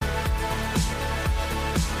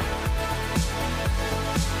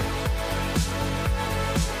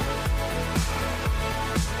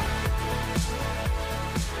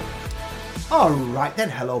All right then,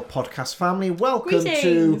 hello podcast family. Welcome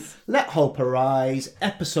to Let Hope Arise,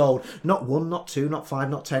 episode not 1, not 2, not 5,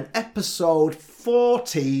 not 10, episode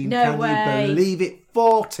 14. No way. Can you believe it?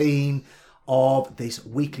 14 of this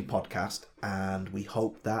weekly podcast, and we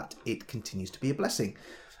hope that it continues to be a blessing.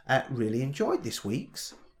 Really enjoyed this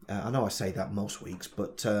week's. I know I say that most weeks,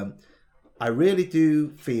 but I really do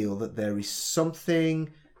feel that there is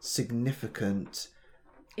something significant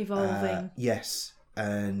evolving. Yes,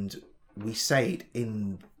 and we say it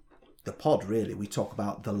in the pod, really. We talk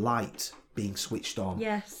about the light being switched on.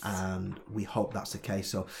 Yes. And we hope that's the case.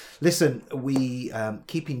 So, listen, we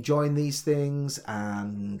keep enjoying these things.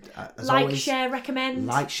 And as always, share, recommend.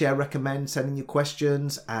 Like, share, recommend, sending your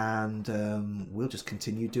questions. And we'll just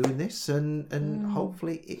continue doing this. And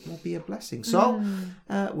hopefully it will be a blessing. So,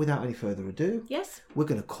 without any further ado, yes, we're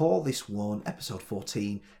going to call this one, episode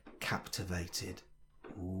 14, Captivated.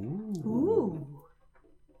 Ooh.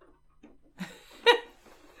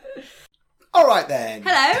 All right then.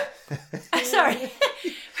 Hello. Sorry.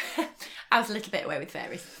 I was a little bit away with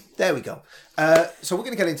fairies. There we go. So we're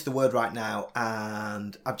going to get into the word right now,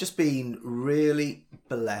 and I've just been really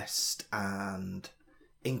blessed and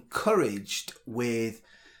encouraged with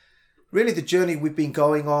really the journey we've been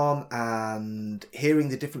going on, and hearing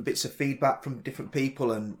the different bits of feedback from different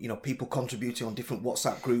people, and people contributing on different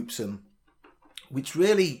WhatsApp groups, and which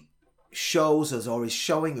really shows us, or is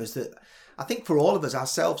showing us, that I think for all of us,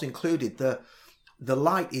 ourselves included, the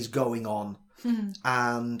light is going on,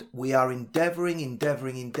 and we are endeavouring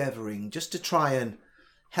just to try and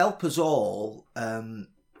help us all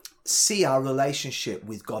see our relationship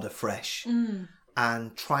with God afresh,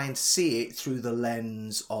 and try and see it through the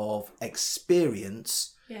lens of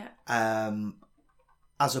experience,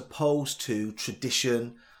 as opposed to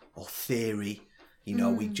tradition or theory.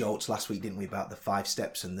 We joked last week, didn't we, about the 5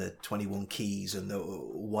 steps and the 21 keys and the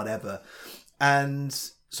whatever. And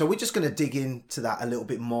so we're just going to dig into that a little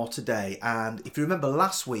bit more today. And if you remember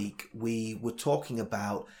last week, we were talking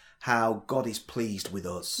about how God is pleased with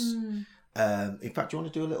us. In fact, do you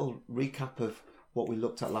want to do a little recap of what we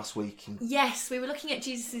looked at last week? Yes, we were looking at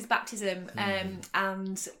Jesus' baptism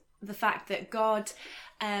and the fact that God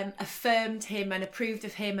affirmed him and approved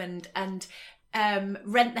of him and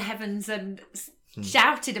rent the heavens and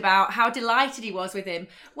shouted about how delighted he was with him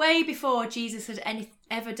way before Jesus had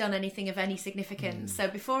ever done anything of any significance. So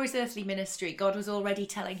before his earthly ministry, God was already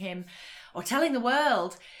telling him, or telling the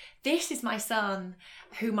world, this is my son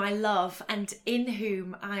whom I love and in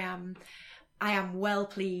whom I am well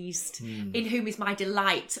pleased, in whom is my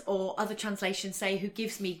delight, or other translations say, who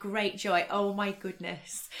gives me great joy. Oh my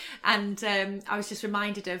goodness. And I was just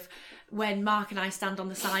reminded of when Mark and I stand on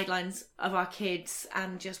the sidelines of our kids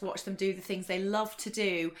and just watch them do the things they love to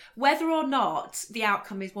do, whether or not the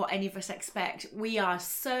outcome is what any of us expect. We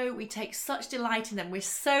take such delight in them. We're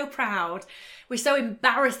so proud. We're so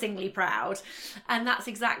embarrassingly proud. And that's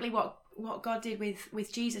exactly what God did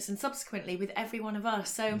with Jesus, and subsequently with every one of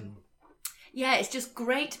us. So yeah, it's just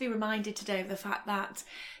great to be reminded today of the fact that,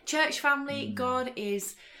 church family, God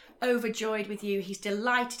is overjoyed with you. He's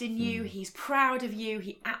delighted in you. He's proud of you.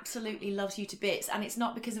 He absolutely loves you to bits. And it's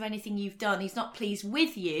not because of anything you've done. He's not pleased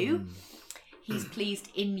with you. He's pleased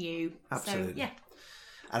in you. Absolutely. So, yeah.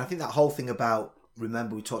 And I think that whole thing about,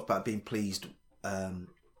 remember we talked about being pleased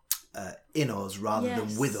in us rather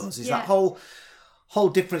than with us, is that whole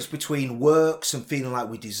difference between works and feeling like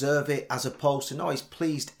we deserve it, as opposed to, no, he's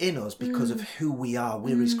pleased in us because of who we are.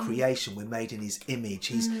 We're his creation. We're made in his image.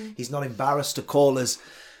 He's not embarrassed to call us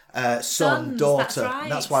son, daughter. That's right.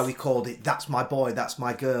 And that's why we called it That's My Boy, That's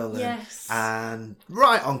My Girl. Yes. And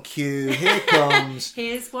right on cue, here comes...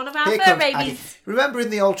 Here's one of our fur babies. Remember in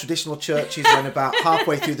the old traditional churches when about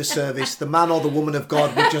halfway through the service, the man or the woman of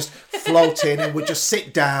God would just float in and would just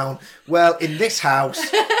sit down? Well, in this house,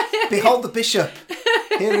 behold the bishop.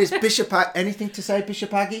 Here is Bishop... Anything to say,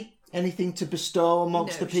 Bishop Aggie? Anything to bestow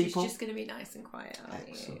amongst the people? She's just going to be nice and quiet.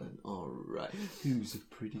 Excellent. All right. Who's a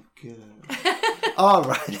pretty girl? All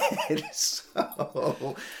right.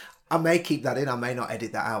 So I may keep that in. I may not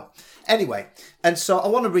edit that out. Anyway, and so I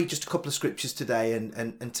want to read just a couple of scriptures today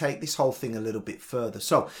and take this whole thing a little bit further.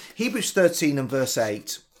 So Hebrews 13 and verse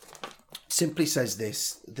 8 simply says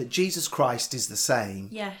this, that Jesus Christ is the same.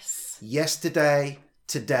 Yes. Yesterday,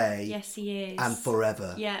 today. Yes, he is. And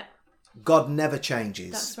forever. Yeah. God never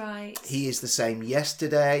changes. That's right. He is the same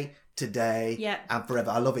yesterday, today, and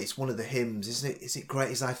forever. I love it. It's one of the hymns, isn't it? Is it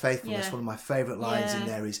great is thy faithfulness? One of my favourite lines in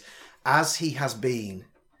there is, as he has been,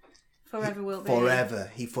 forever will be.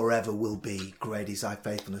 Forever, he forever will be. Great is thy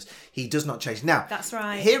faithfulness. He does not change. Now, that's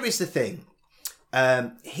right. Here is the thing.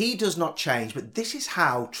 He does not change, but this is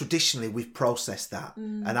how traditionally we've processed that,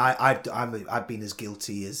 and I've been as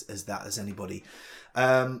guilty as that as anybody.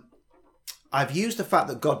 I've used the fact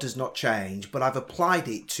that God does not change, but I've applied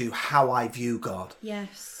it to how I view God.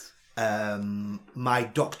 Yes. My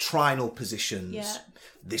doctrinal positions. Yeah.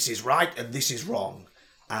 This is right and this is wrong,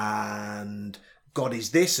 and God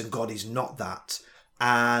is this and God is not that,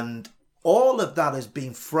 and all of that has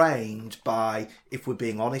been framed by, if we're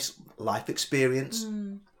being honest, life experience.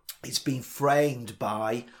 It's been framed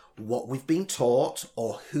by what we've been taught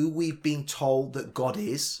or who we've been told that God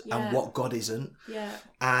is and what God isn't. Yeah.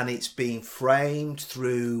 And it's been framed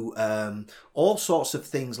through all sorts of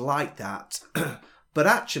things like that. But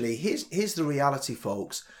actually, here's the reality,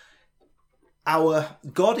 folks. Our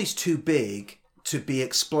God is too big to be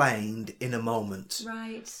explained in a moment.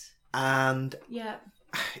 Right. And yeah,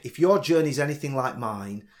 if your journey is anything like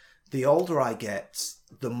mine, the older I get,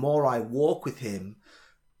 the more I walk with him,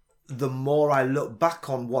 the more I look back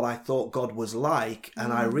on what I thought God was like,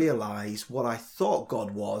 and I realise what I thought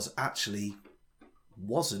God was actually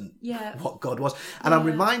wasn't what God was. And I'm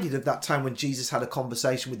reminded of that time when Jesus had a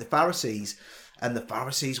conversation with the Pharisees, and the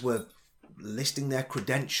Pharisees were listing their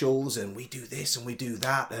credentials, and we do this and we do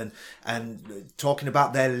that, and talking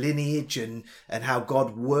about their lineage and how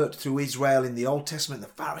God worked through Israel in the Old Testament. The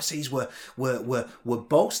Pharisees were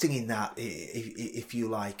boasting in that, if you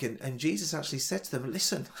like, and Jesus actually said to them,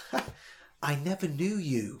 listen, I never knew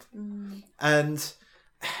you. And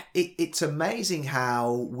it's amazing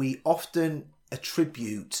how we often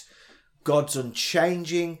attribute God's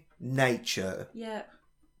unchanging nature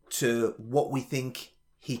to what we think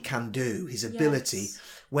he can do, his ability,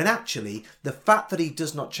 when actually the fact that he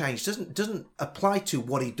does not change doesn't apply to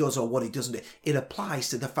what he does or what he doesn't do. It applies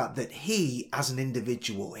to the fact that he as an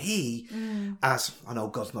individual, he as, I know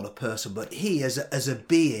God's not a person, but he as a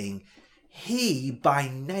being, he by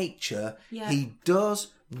nature, he does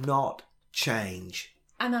not change.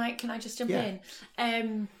 And can I just jump in?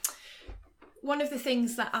 One of the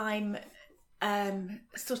things that I'm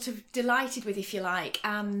sort of delighted with, if you like,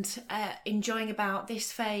 and enjoying about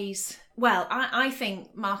this phase. Well, I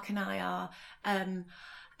think Mark and I are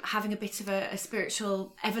having a bit of a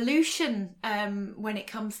spiritual evolution when it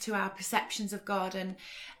comes to our perceptions of God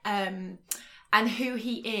and who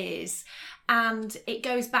he is. And it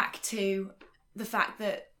goes back to the fact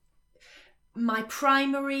that my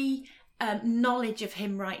primary knowledge of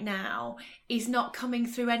him right now is not coming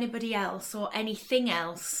through anybody else or anything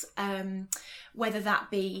else, whether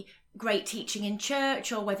that be great teaching in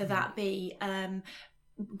church, or whether that be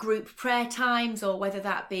group prayer times, or whether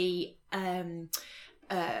that be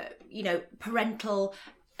parental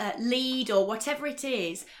lead, or whatever it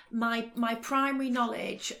is. My primary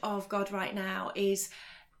knowledge of God right now is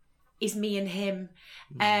me and him.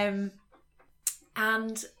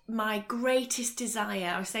 And my greatest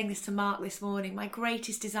desire, I was saying this to Mark this morning, my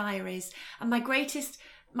greatest desire is, and my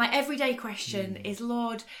everyday question is,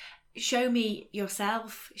 Lord, show me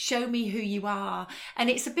yourself, show me who you are. And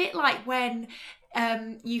it's a bit like when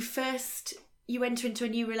you enter into a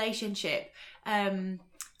new relationship, I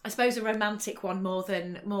suppose a romantic one more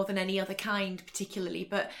than any other kind particularly,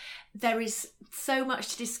 but there is so much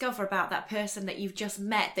to discover about that person that you've just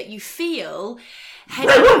met, that you feel Hey.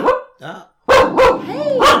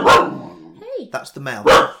 That's the mail.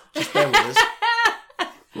 Just bear with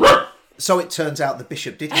us. So it turns out the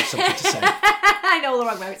bishop did have something to say. I know all the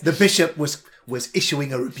wrong words. The bishop was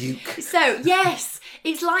issuing a rebuke. So yes,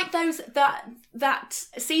 it's like that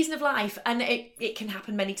season of life, and it can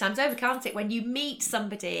happen many times over, can't it? When you meet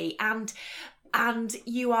somebody and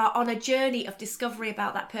you are on a journey of discovery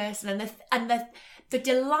about that person, and the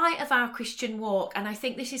delight of our Christian walk, and I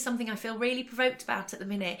think this is something I feel really provoked about at the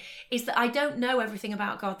minute, is that I don't know everything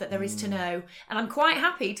about God that there is to know. And I'm quite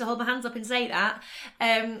happy to hold my hands up and say that,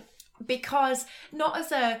 because not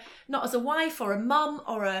as a wife or a mum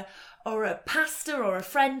or a pastor or a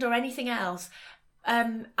friend or anything else,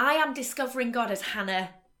 I am discovering God as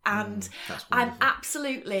Hannah, and I'm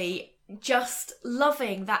absolutely just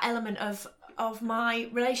loving that element of my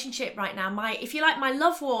relationship right now. If you like, my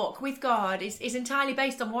love walk with God is entirely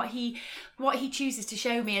based on what he chooses to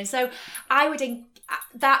show me. And so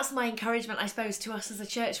that's my encouragement, I suppose, to us as a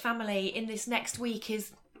church family in this next week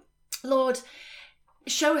is, Lord,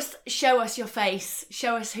 show us your face,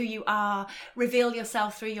 show us who you are, reveal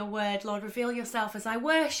yourself through your word. Lord, reveal yourself as I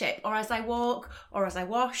worship, or as I walk, or as I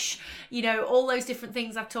wash, all those different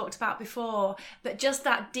things I've talked about before. But just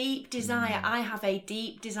that deep desire, I have a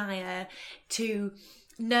deep desire to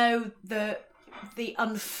know the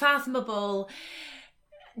unfathomable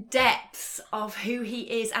depths depths of who he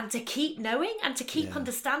is, and to keep knowing and to keep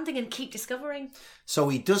understanding and keep discovering. So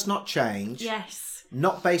he does not change. Yes.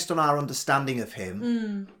 Not based on our understanding of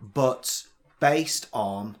him, but based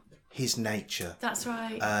on his nature. That's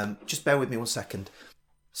right. Just bear with me 1 second.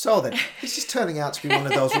 So then, this is turning out to be one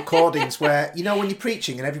of those recordings where, you know, when you're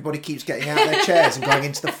preaching and everybody keeps getting out of their chairs and going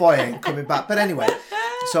into the foyer and coming back. But anyway,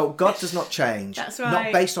 so God does not change. That's right.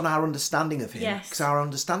 Not based on our understanding of him. Yes. Because our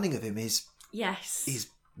understanding of him is Yes.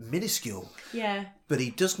 minuscule. Yeah. But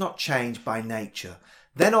he does not change by nature.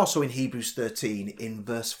 Then also in Hebrews 13, in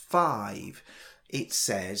verse 5, it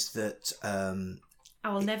says that... I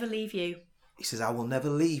will never leave you. He says, I will never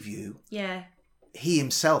leave you. Yeah. He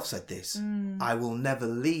himself said this. I will never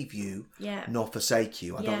leave you nor forsake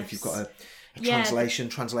you. I don't know if you've got a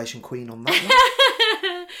translation queen on that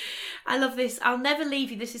one. I love this. I'll never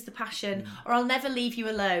leave you. This is the Passion. Or I'll never leave you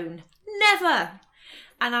alone. Never.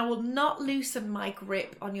 And I will not loosen my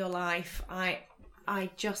grip on your life. I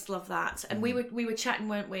just love that. And we were chatting,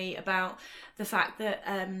 weren't we, about the fact that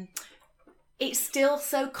it's still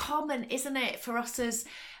so common, isn't it, for us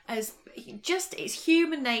as just, it's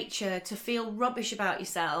human nature to feel rubbish about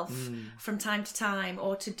yourself from time to time,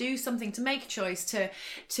 or to do something, to make a choice,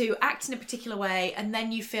 to act in a particular way, and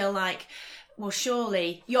then you feel like, well,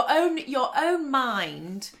 surely your own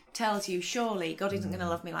mind tells you, surely God isn't going to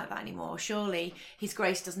love me like that anymore. Surely His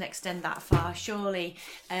grace doesn't extend that far. Surely,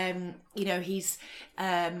 He's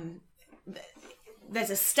there's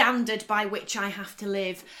a standard by which I have to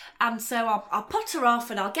live, and so I'll putter off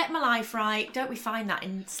and I'll get my life right. Don't we find that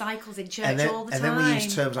in cycles in church all the time? And then we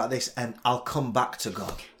use terms like this, and I'll come back to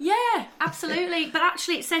God. Yeah, absolutely. But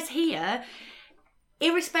actually, it says here,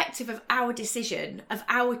 irrespective of our decision, of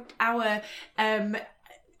our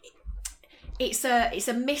it's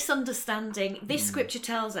a misunderstanding. This scripture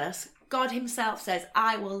tells us, God Himself says,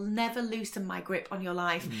 I will never loosen my grip on your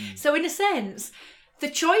life. So in a sense, the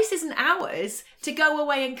choice isn't ours to go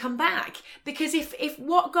away and come back. Because if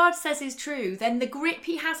what God says is true, then the grip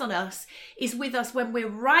He has on us is with us when we're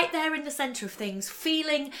right there in the centre of things,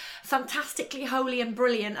 feeling fantastically holy and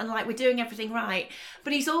brilliant and like we're doing everything right.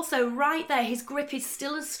 But He's also right there. His grip is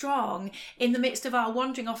still as strong in the midst of our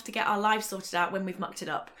wandering off to get our lives sorted out when we've mucked it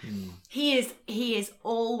up. He is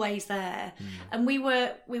always there. And we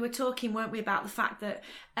were talking, weren't we, about the fact that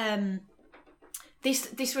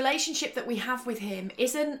this relationship that we have with Him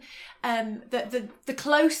isn't the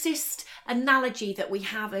closest analogy that we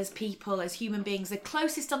have as people, as human beings, the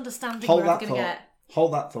closest understanding we're ever going to get.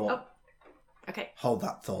 Hold that thought. Oh, okay. Hold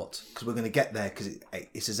that thought, because we're going to get there, because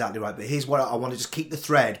it's exactly right. But here's what I want to just keep the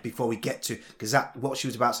thread before we get to, because what she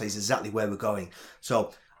was about to say is exactly where we're going.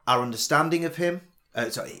 So our understanding of Him,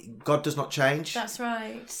 God does not change. That's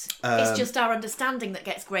right. It's just our understanding that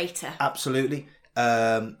gets greater. Absolutely.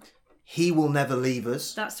 He will never leave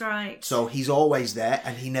us. That's right. So He's always there,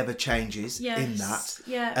 and He never changes in that.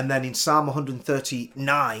 Yeah. And then in Psalm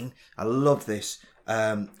 139, I love this.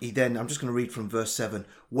 I'm just going to read from verse 7.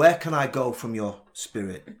 Where can I go from your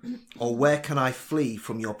spirit? Or where can I flee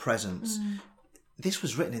from your presence? This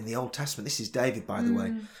was written in the Old Testament. This is David, by the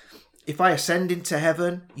way. If I ascend into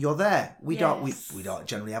heaven, you're there. We don't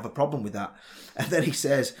generally have a problem with that. And then he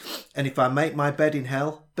says, and if I make my bed in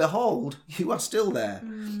hell, behold, you are still there.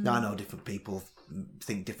 Now, I know different people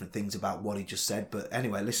think different things about what he just said, but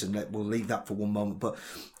anyway, listen, we'll leave that for one moment.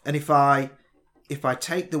 And if I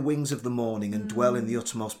take the wings of the morning and dwell in the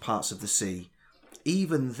uttermost parts of the sea,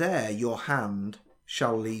 even there your hand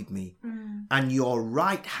shall lead me, and your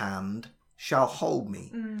right hand shall hold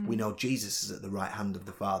me. We know Jesus is at the right hand of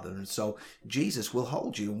the Father, and so Jesus will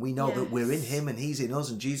hold you, and we know that we're in Him and He's in us,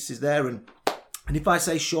 and Jesus is there. And if I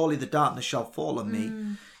say, surely the darkness shall fall on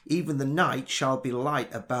me, even the night shall be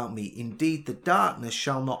light about me. Indeed, the darkness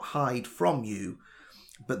shall not hide from you,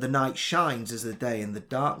 but the night shines as the day, and the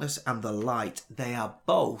darkness and the light, they are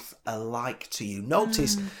both alike to you.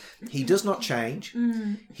 Notice, He does not change.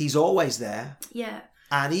 He's always there. Yeah.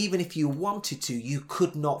 And even if you wanted to, you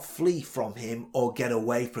could not flee from Him or get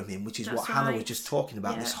away from Him, which is what Hannah was just talking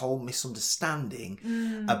about, this whole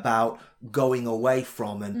misunderstanding about going away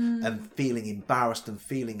from and feeling embarrassed and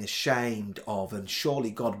feeling ashamed of. And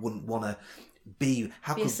surely God wouldn't want to be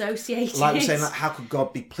associated. Like we're saying, how could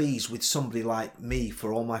God be pleased with somebody like me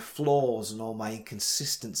for all my flaws and all my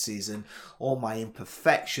inconsistencies and all my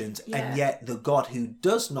imperfections? And yet the God who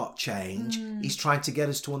does not change, He's trying to get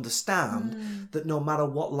us to understand that no matter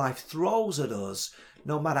what life throws at us,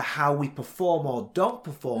 no matter how we perform or don't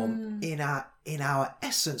perform, in our in our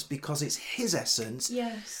essence, because it's his essence,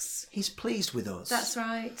 Yes. he's pleased with us. That's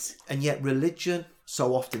right. And yet religion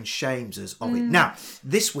so often shames us of it. Now,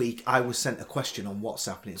 this week I was sent a question on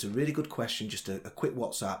WhatsApp, and it's a really good question, just a quick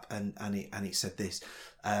WhatsApp, and it said this.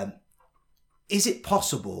 Is it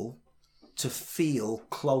possible to feel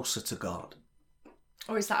closer to God?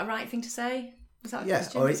 Or is that a right thing to say? Is that a Yeah.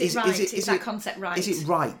 question? Or is that concept right? Is it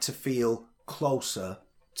right to feel closer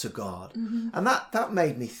to God? And that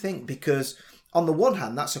made me think, because on the one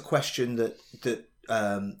hand, that's a question that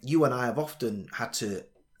you and I have often had to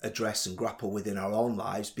address and grapple with in our own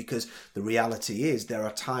lives, because the reality is there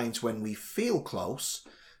are times when we feel close.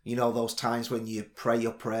 You know, those times when you pray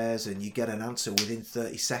your prayers and you get an answer within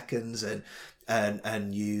 30 seconds, and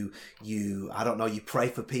you I don't know, you pray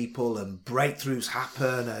for people and breakthroughs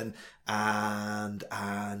happen, and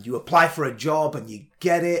you apply for a job and you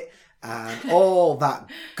get it, and all that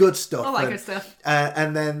good stuff. All that good stuff.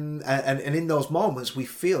 And then in those moments we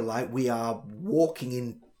feel like we are walking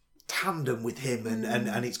in tandem with him,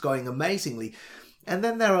 and it's going amazingly. And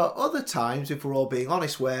then there are other times, if we're all being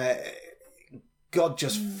honest, where God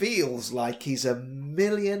just feels like he's a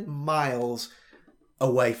million miles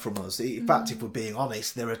away from us. In fact, if we're being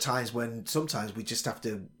honest, there are times when sometimes we just have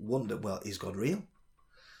to wonder, well, is God real?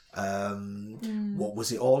 What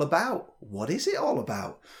was it all about? What is it all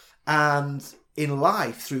about? And in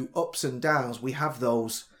life, through ups and downs, we have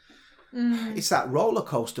those, it's that roller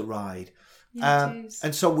coaster ride. Yeah, it is.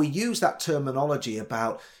 And so we use that terminology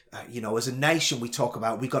about, as a nation, we talk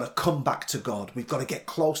about we've got to come back to God. We've got to get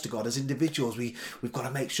close to God. As individuals, we've got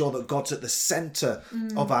to make sure that God's at the centre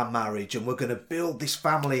of our marriage, and we're going to build this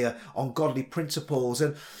family on godly principles.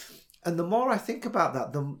 And the more I think about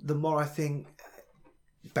that, the more I think,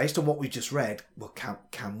 based on what we just read, well,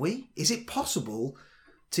 can we? Is it possible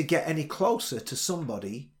to get any closer to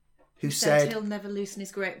somebody who said, he'll never loosen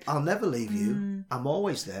his grip. I'll never leave you. I'm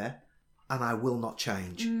always there. And I will not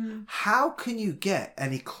change. How can you get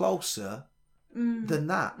any closer than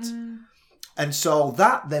that? And so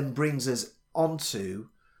that then brings us onto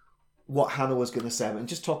what Hannah was going to say, and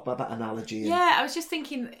just talk about that analogy. Yeah, I was just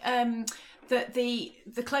thinking that the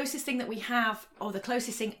closest thing that we have, or the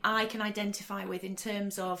closest thing I can identify with in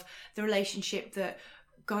terms of the relationship that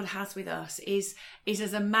God has with us is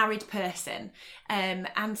as a married person.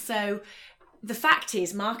 And so the fact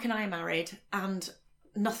is, Mark and I are married, and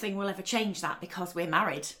nothing will ever change that because we're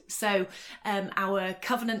married. So our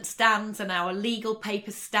covenant stands and our legal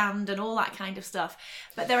papers stand and all that kind of stuff.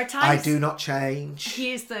 But there are times... I do not change.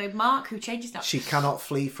 He is the Mark who changes not. She cannot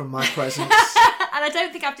flee from my presence. And I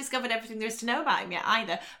don't think I've discovered everything there is to know about him yet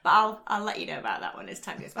either. But I'll let you know about that one as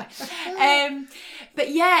time goes by.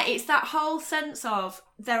 But yeah, it's that whole sense of,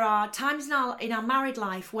 there are times in our married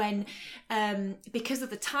life when, because of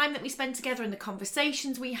the time that we spend together and the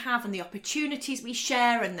conversations we have and the opportunities we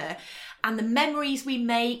share and the memories we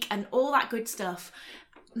make and all that good stuff,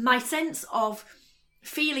 my sense of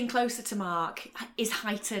feeling closer to Mark is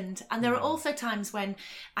heightened. And there are also times when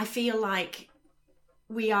I feel like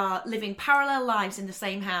we are living parallel lives in the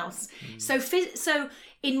same house. So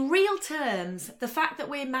in real terms, the fact that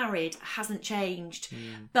we're married hasn't changed,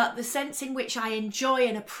 but the sense in which I enjoy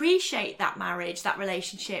and appreciate that marriage, that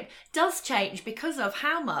relationship, does change because of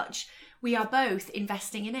how much we are both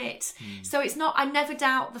investing in it. So it's not, I never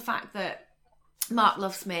doubt the fact that Mark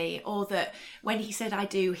loves me, or that when he said I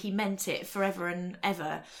do, he meant it forever and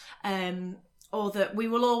ever, or that we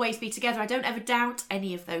will always be together. I don't ever doubt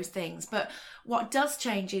any of those things. But what does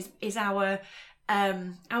change is our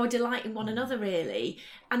delight in one another, really.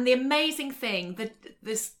 And the amazing thing,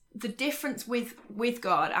 the difference with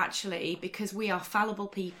God, actually, because we are fallible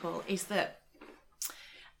people, is that,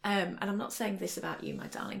 and I'm not saying this about you, my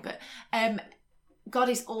darling, but God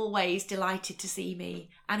is always delighted to see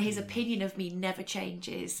me, and his opinion of me never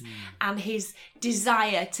changes, and his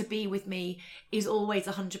desire to be with me is always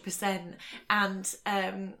 100%, and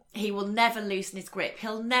he will never loosen his grip.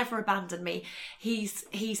 He'll never abandon me.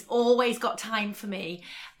 He's always got time for me,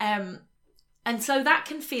 and so that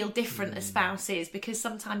can feel different as spouses, because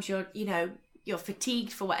sometimes you're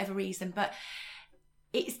fatigued for whatever reason, but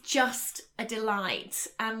it's just a delight,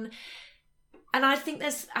 and I think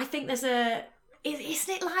there's a...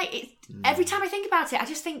 Isn't it like, every time I think about it, I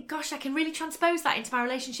just think, gosh, I can really transpose that into my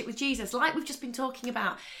relationship with Jesus, like we've just been talking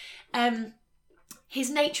about. His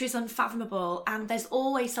nature is unfathomable, and there's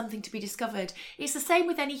always something to be discovered. It's the same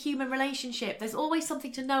with any human relationship. There's always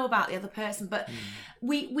something to know about the other person, but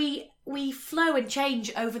we flow and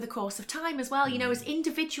change over the course of time as well. As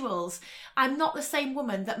individuals, I'm not the same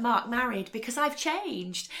woman that Mark married, because I've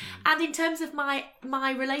changed. And in terms of my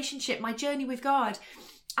relationship, my journey with God,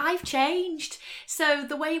 I've changed. So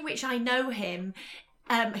the way in which I know him,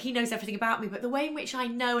 he knows everything about me, but the way in which I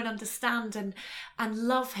know and understand and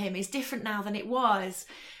love him is different now than it was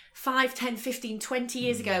 5, 10, 15, 20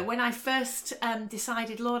 years ago when I first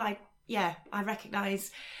decided, Lord, I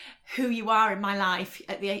recognise who you are in my life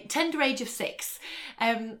at the tender age of 6.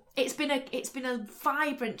 It's been a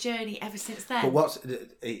vibrant journey ever since then. But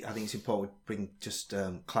I think it's important we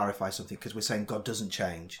clarify something, because we're saying God doesn't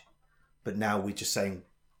change, but now we're just saying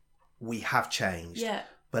we have changed. Yeah.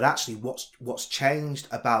 But actually, what's changed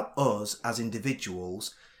about us as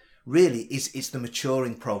individuals really is the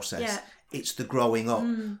maturing process. Yeah. It's the growing up.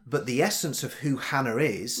 But the essence of who Hannah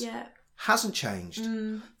is hasn't changed.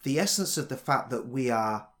 The essence of the fact that we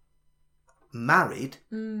are married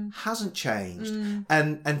hasn't changed.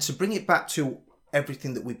 And to bring it back to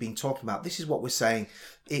everything that we've been talking about, this is what we're saying.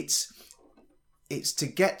 It's to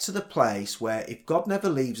get to the place where if God never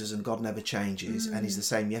leaves us and God never changes and he's the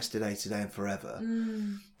same yesterday, today and forever,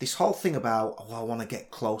 this whole thing about, I want to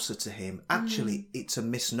get closer to him, actually it's a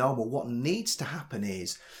misnomer. What needs to happen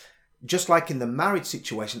is, just like in the marriage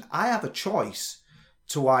situation, I have a choice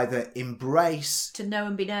to either embrace, to know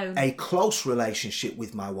and be known, a close relationship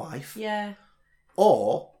with my wife,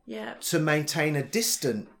 or to maintain a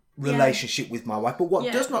distant relationship with my wife. But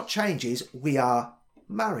what does not change is we are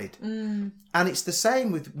married. And it's the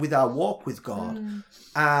same with our walk with God.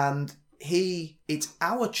 And it's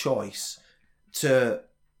our choice to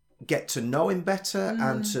get to know him better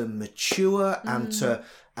and to mature and to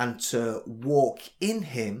walk in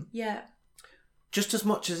him. Just as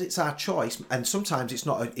much as it's our choice. And sometimes it's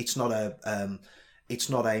not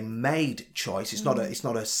a made choice. It's not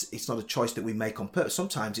a choice that we make on purpose.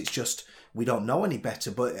 Sometimes it's just we don't know any better.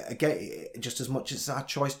 But again, just as much as it's our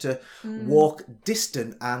choice to walk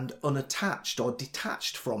distant and unattached or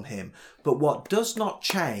detached from him. But what does not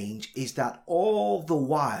change is that all the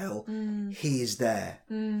while he is there.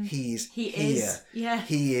 He is here.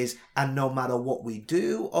 He is. And no matter what we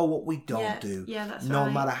do or what we don't do, no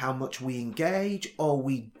matter how much we engage or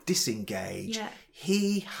we disengage,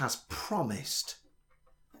 he has promised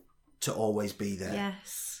to always be there.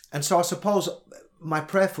 Yes. And so I suppose my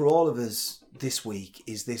prayer for all of us this week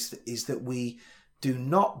is that we do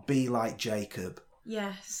not be like Jacob.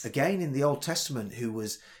 Yes. Again in the Old Testament, who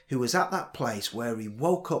was at that place where he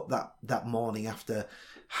woke up that morning after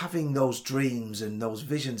having those dreams and those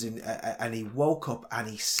visions, and he woke up and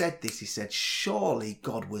he said this. He said, "Surely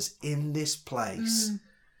God was in this place."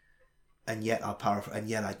 And yet I'll paraphrase. And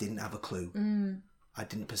yet I didn't have a clue. I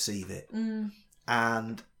didn't perceive it.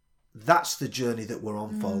 And that's the journey that we're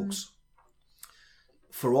on, folks.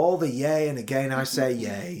 For all the yay, and again I say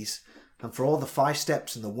yays, and for all the 5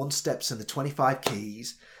 steps and the 1 steps and the 25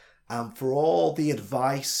 keys, and for all the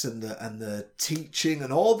advice and the teaching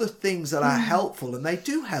and all the things that are helpful, and they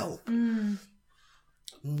do help,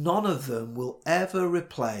 none of them will ever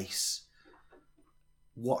replace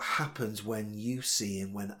what happens when you see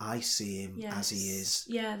him, when I see him as he is.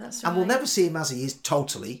 Yeah, that's right. And we'll never see him as he is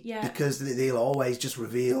totally, because they'll always just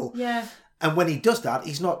reveal. Yeah. And when he does that,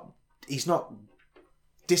 he's not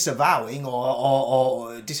disavowing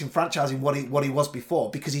or disenfranchising what he was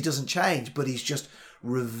before, because he doesn't change, but he's just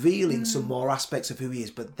revealing some more aspects of who he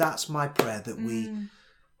is. But that's my prayer, that we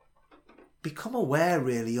become aware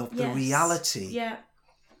really of the reality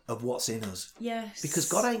of what's in us. Yes. Because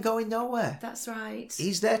God ain't going nowhere. That's right.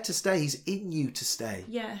 He's there to stay. He's in you to stay.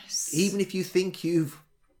 Yes. Even if you think you've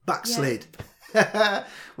backslid.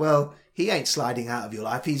 Well, he ain't sliding out of your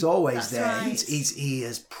life. He's always there. Right. He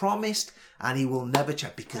has promised, and he will never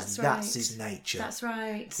change, because that's his nature. That's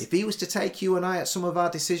right. If he was to take you and I at some of our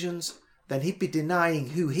decisions, then he'd be denying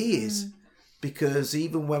who he is, because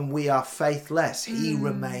even when we are faithless, he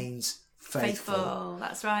remains faithful.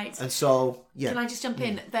 That's right. And so, Can I just jump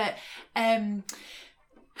in? That the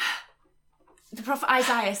prophet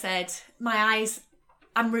Isaiah said,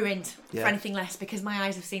 I'm ruined for anything less, because my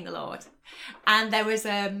eyes have seen the Lord. And there was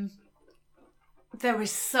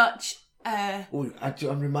such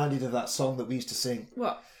I'm reminded of that song that we used to sing.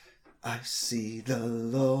 What? I see the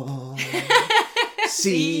Lord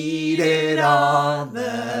seated on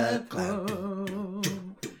the cloud.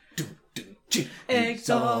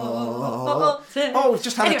 Exalted. Oh, we've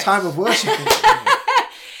just had a time of worship.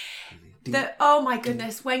 Oh my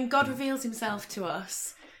goodness, when God reveals himself to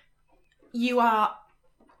us,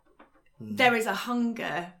 there is a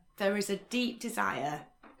hunger, there is a deep desire,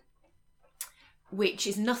 which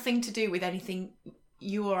is nothing to do with anything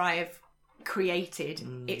you or I have created.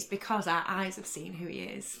 It's because our eyes have seen who he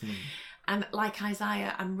is. And like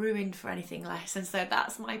Isaiah, I'm ruined for anything less. And so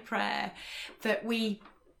that's my prayer, that we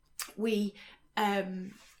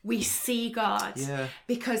we see God. Yeah.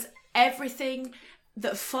 Because everything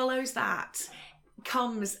that follows that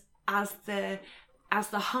comes as the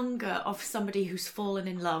hunger of somebody who's fallen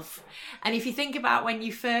in love. And if you think about when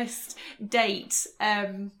you first date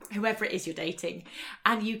whoever it is you're dating,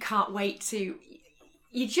 and you can't wait to,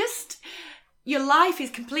 your life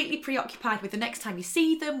is completely preoccupied with the next time you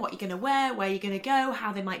see them, what you're going to wear, where you're going to go,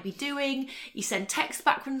 how they might be doing. You send texts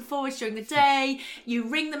backwards and forwards during the day. You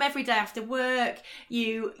ring them every day after work.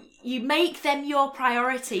 You make them your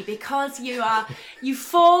priority because you've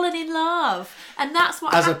fallen in love. And that's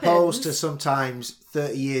what happens. As opposed to sometimes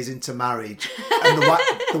 30 years into marriage and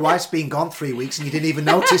the wife's been gone 3 weeks and you didn't even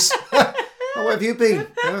notice. Oh, where have you been?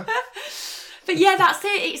 Yeah. But yeah, that's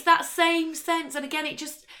it. It's that same sense. And again,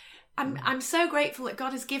 I'm so grateful that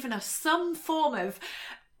God has given us some form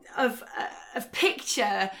of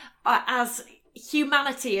picture as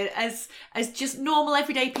humanity, as just normal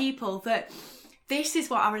everyday people, that this is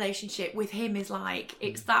what our relationship with him is like.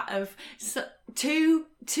 It's that of two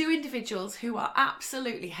individuals who are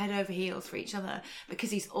absolutely head over heels for each other, because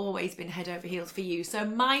he's always been head over heels for you. So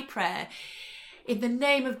my prayer in the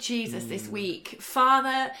name of Jesus this week,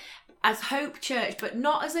 Father, as Hope Church, but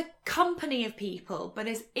not as a company of people, but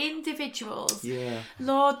as individuals. Yeah.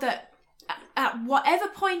 Lord, that at whatever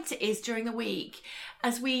point it is during the week,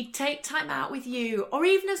 as we take time out with you, or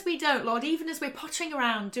even as we don't, Lord, even as we're pottering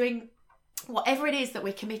around doing whatever it is that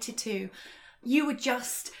we're committed to, you would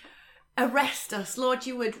just arrest us. Lord,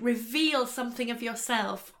 you would reveal something of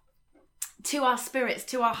yourself to our spirits,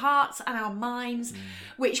 to our hearts and our minds,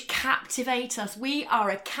 which captivate us. We are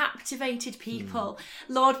a captivated people.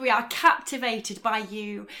 Lord, we are captivated by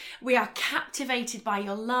you. We are captivated by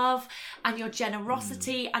your love and your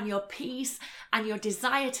generosity and your peace and your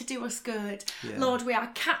desire to do us good. Yeah. Lord, we are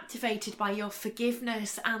captivated by your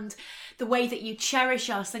forgiveness and the way that you cherish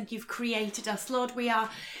us and you've created us. Lord, we are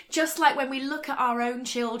just like when we look at our own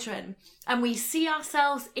children and we see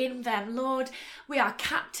ourselves in them. Lord, we are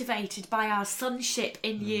captivated by our sonship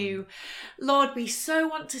in you. Lord, we so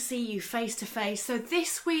want to see you face to face. So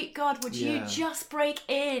this week, God, would you just break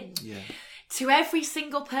in to every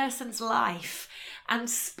single person's life and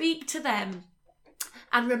speak to them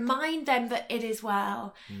and remind them that it is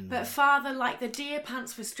well. But Father, like the deer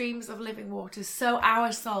pants for streams of living waters, so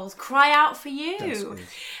our souls cry out for you.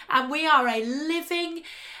 And we are a living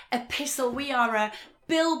epistle. We are a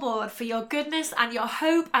billboard for your goodness and your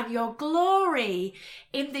hope and your glory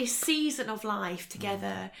in this season of life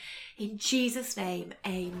together. In Jesus' name,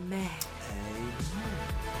 amen. Amen.